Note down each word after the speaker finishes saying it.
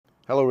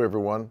Hello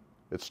everyone,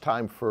 it's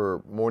time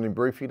for morning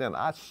briefing, and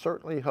I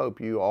certainly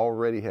hope you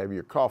already have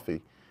your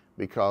coffee,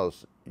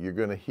 because you're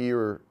going to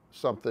hear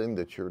something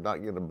that you're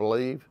not going to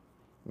believe.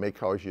 It may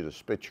cause you to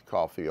spit your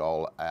coffee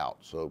all out,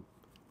 so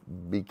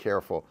be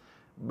careful.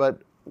 But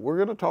we're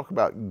going to talk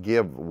about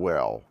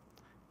GiveWell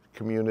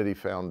Community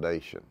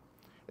Foundation.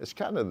 It's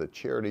kind of the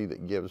charity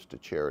that gives to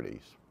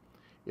charities.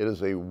 It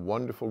is a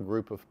wonderful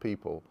group of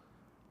people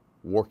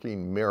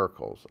working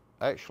miracles,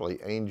 actually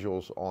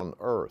angels on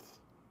earth,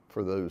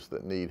 for those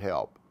that need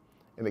help.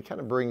 And it kind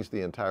of brings the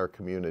entire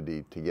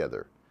community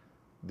together.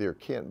 There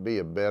can't be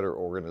a better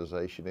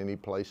organization any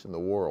place in the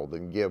world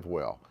than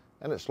GiveWell,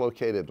 and it's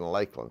located in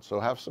Lakeland. So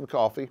have some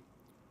coffee,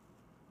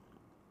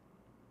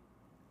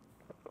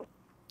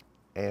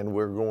 and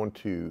we're going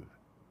to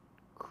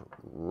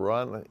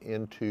run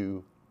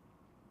into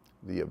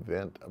the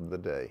event of the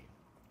day.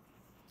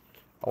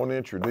 I want to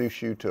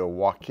introduce you to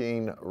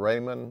Joaquin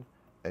Raymond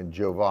and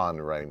Jovan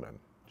Raymond.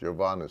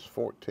 Jovan is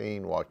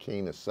 14,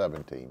 Joaquin is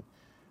 17.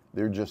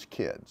 They're just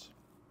kids.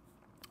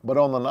 But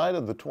on the night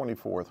of the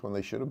 24th, when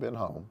they should have been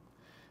home,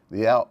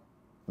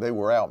 they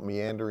were out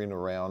meandering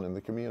around in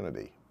the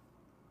community.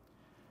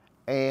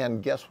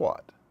 And guess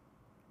what?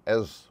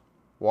 As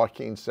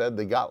Joaquin said,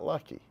 they got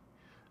lucky.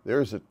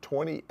 There's a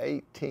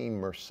 2018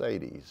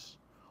 Mercedes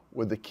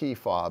with the key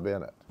fob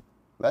in it.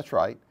 That's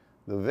right,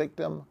 the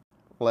victim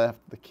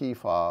left the key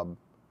fob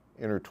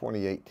in her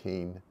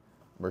 2018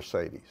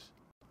 Mercedes.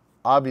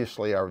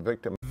 Obviously, our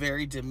victim,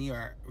 very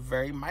demure,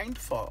 very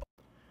mindful.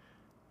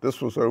 This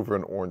was over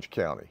in Orange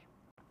County.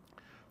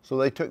 So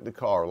they took the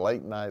car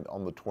late night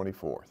on the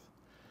 24th.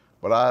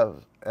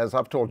 But as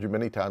I've told you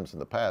many times in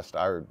the past,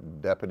 our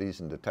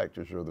deputies and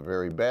detectives are the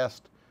very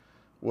best.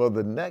 Well,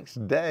 the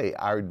next day,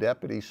 our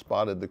deputies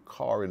spotted the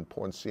car in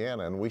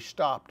Poinciana, and we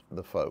stopped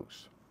the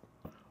folks.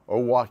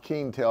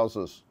 Joaquin tells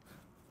us,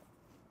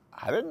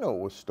 I didn't know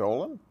it was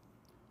stolen.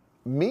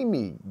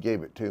 Mimi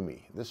gave it to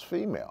me, this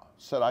female,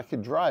 said I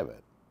could drive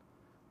it.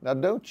 Now,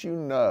 don't you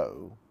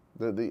know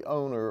that the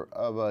owner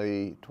of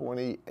a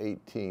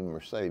 2018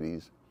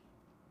 Mercedes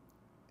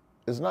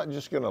is not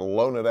just going to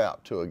loan it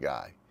out to a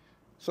guy?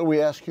 So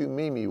we asked who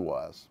Mimi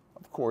was.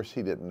 Of course,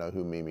 he didn't know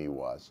who Mimi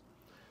was.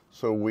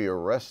 So we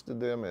arrested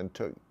them and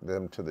took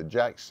them to the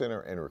Jack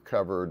Center and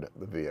recovered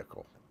the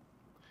vehicle.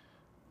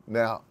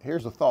 Now,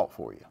 here's a thought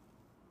for you.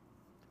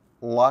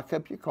 Lock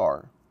up your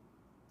car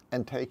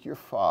and take your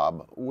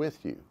fob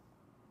with you.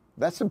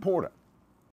 That's important.